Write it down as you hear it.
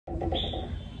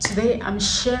Today I'm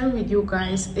sharing with you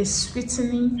guys a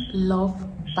sweetening love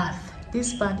bath.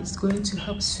 This bath is going to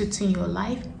help sweeten your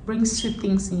life, bring sweet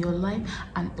things in your life,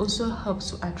 and also helps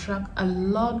to attract a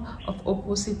lot of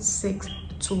opposite sex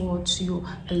towards you,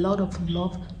 a lot of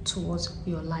love towards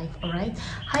your life. All right,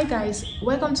 hi guys,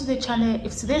 welcome to the channel.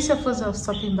 If today's your first time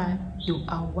stopping by, you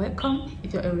are welcome.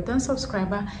 If you're a return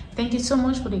subscriber, thank you so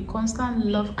much for the constant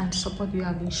love and support you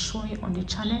have been showing on the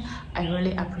channel. I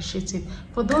really appreciate it.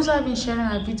 For those who have been sharing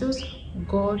our videos,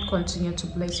 God continue to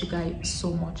bless you guys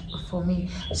so much for me.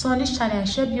 So on this channel I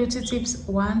share beauty tips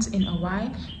once in a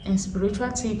while, and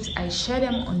spiritual tips I share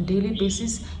them on daily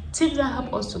basis. Tips that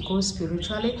help us to grow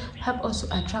spiritually, help us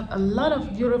to attract a lot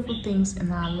of beautiful things in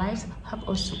our lives, help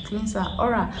us to cleanse our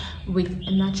aura with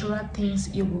natural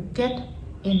things you will get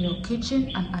in your kitchen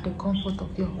and at the comfort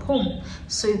of your home.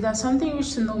 So if there's something you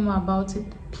wish to know more about it,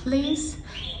 please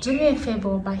do me a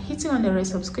favor by hitting on the red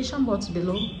subscription button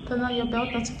below, turn on your bell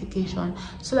notification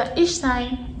so that each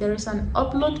time there is an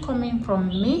upload coming from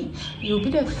me, you'll be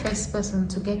the first person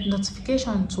to get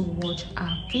notification to watch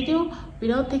our video.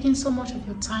 Without taking so much of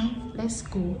your time, let's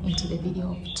go into the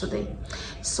video of today.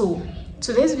 So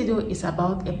today's video is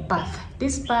about a bath.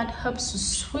 This bath helps to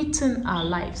sweeten our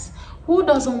lives. Who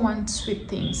doesn't want sweet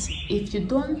things? If you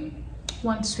don't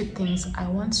want sweet things, I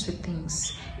want sweet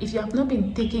things. If you have not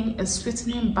been taking a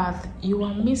sweetening bath, you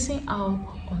are missing out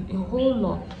on a whole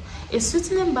lot. A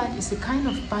sweetening bath is a kind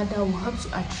of bath that will help to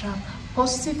attract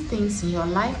positive things in your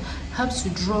life, helps to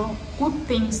draw good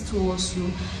things towards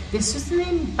you. The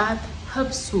sweetening bath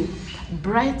helps to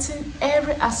brighten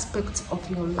every aspect of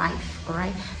your life. All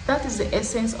right, that is the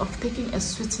essence of taking a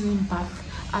sweetening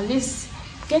bath. At least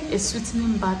get a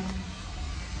sweetening bath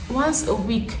once a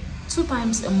week, 2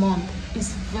 times a month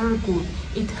is very good.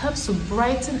 It helps to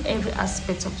brighten every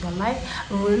aspect of your life,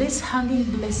 release hanging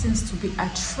blessings to be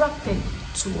attracted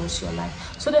towards your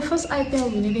life. So the first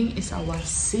item we're needing is our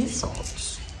sea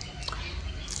salt.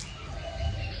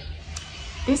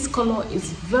 This color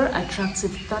is very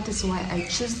attractive. That is why I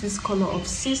choose this color of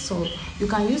sea salt. You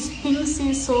can use pink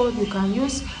sea salt, you can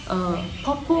use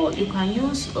purple, you can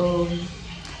use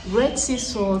red sea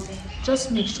salt.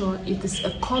 Just make sure it is a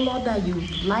color that you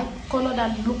like, color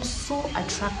that looks so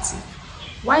attractive.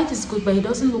 White is good, but it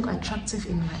doesn't look attractive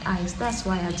in my eyes. That's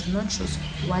why I do not choose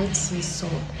white sea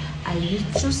salt. I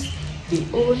choose the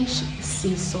orange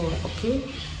sea salt. Okay,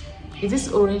 is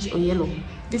this orange or yellow?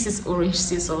 This is orange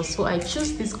sea salt. So I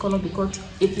choose this color because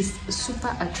it is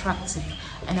super attractive,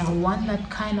 and I want that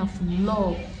kind of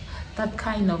love, that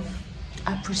kind of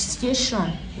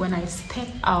appreciation when I step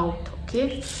out.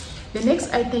 Okay, the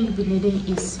next item you'll be needing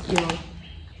is your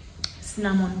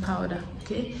cinnamon powder.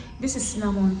 Okay, this is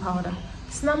cinnamon powder.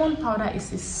 Cinnamon powder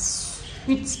is a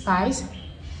sweet spice.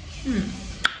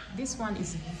 This one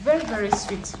is very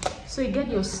sweet. So you get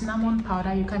your cinnamon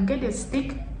powder. You can get a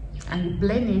stick and you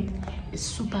blend it. It's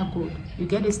super good. You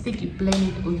get a stick, you blend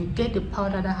it, or you get the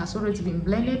powder that has already been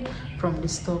blended from the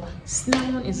store.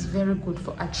 Cinnamon is very good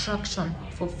for attraction,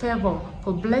 for favor,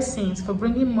 for blessings, for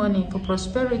bringing money, for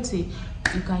prosperity.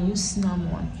 You can use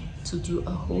cinnamon to do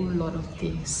a whole lot of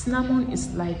things. Cinnamon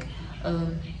is like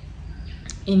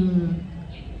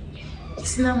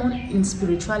cinnamon in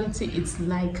spirituality, it's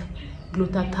like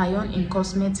glutathione in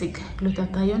cosmetic.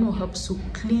 Glutathione will help to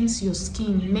cleanse your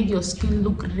skin, make your skin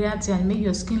look radiant, make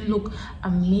your skin look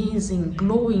amazing,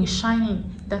 glowing, shining.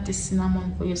 That is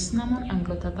cinnamon. For your cinnamon and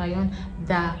glutathione,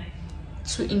 the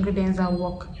two ingredients that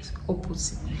work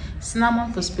opposite.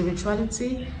 Cinnamon for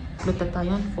spirituality,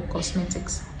 glutathione for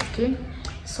cosmetics. Okay,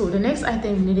 so the next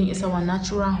item we're needing is our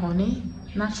natural honey.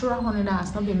 Natural honey that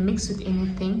has not been mixed with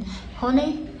anything.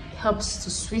 Honey helps to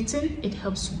sweeten, it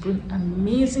helps to bring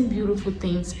amazing beautiful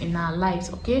things in our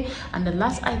lives. Okay, and the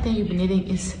last item you'll be needing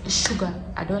is sugar.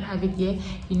 I don't have it here.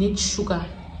 You need sugar.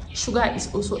 Sugar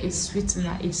is also a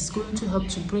sweetener. It's going to help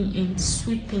to bring in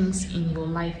sweet things in your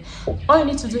life. All you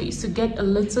need to do is to get a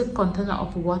little container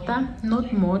of water,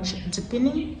 not much,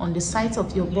 depending on the size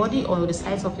of your body or the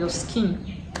size of your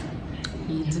skin.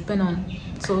 It depends on.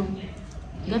 So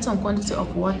get some quantity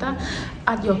of water,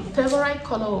 add your favorite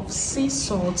color of sea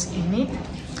salt in it,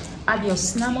 add your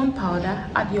cinnamon powder,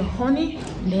 add your honey,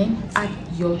 then add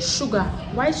your sugar.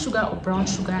 White sugar or brown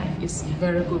sugar is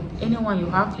very good. Anyone you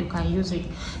have, you can use it.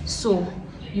 So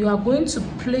you are going to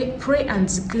pray and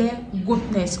declare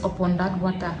goodness upon that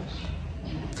water.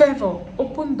 Favor,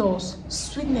 open doors,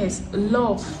 sweetness,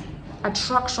 love,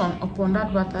 attraction upon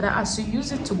that water, that as you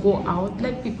use it to go out,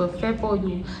 let people favor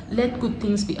you, let good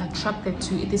things be attracted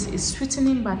to you. It is a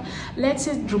sweetening bath. Let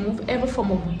it remove every form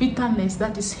of bitterness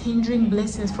that is hindering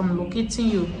blessings from locating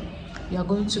you. You are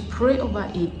going to pray over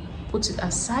it, put it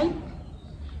aside,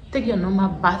 take your normal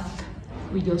bath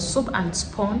with your soap and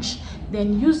sponge,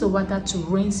 then use the water to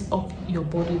rinse off your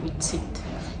body with it.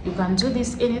 You can do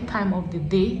this any time of the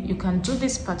day. You can do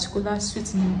this particular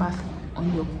sweetening bath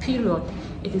on your period.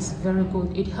 It is very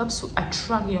good. It helps to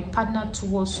attract your partner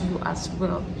towards you as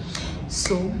well.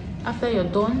 So after you're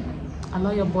done,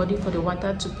 allow your body for the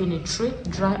water to penetrate,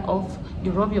 dry off.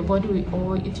 You rub your body with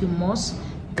oil if you must,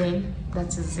 then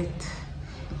that is it.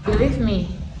 Believe me,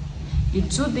 you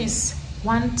do this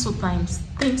 1-2 times,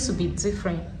 things will be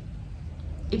different.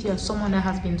 If you're someone that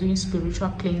has been doing spiritual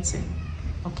cleansing,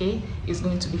 okay, it's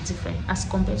going to be different as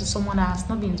compared to someone that has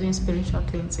not been doing spiritual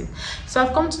cleansing. So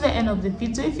I've come to the end of the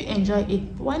video. If you enjoy it,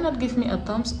 why not give me a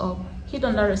thumbs up? Hit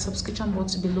on that subscription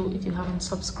button below if you haven't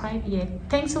subscribed yet.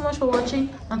 Thanks so much for watching.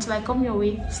 Until I come your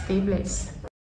way, stay blessed.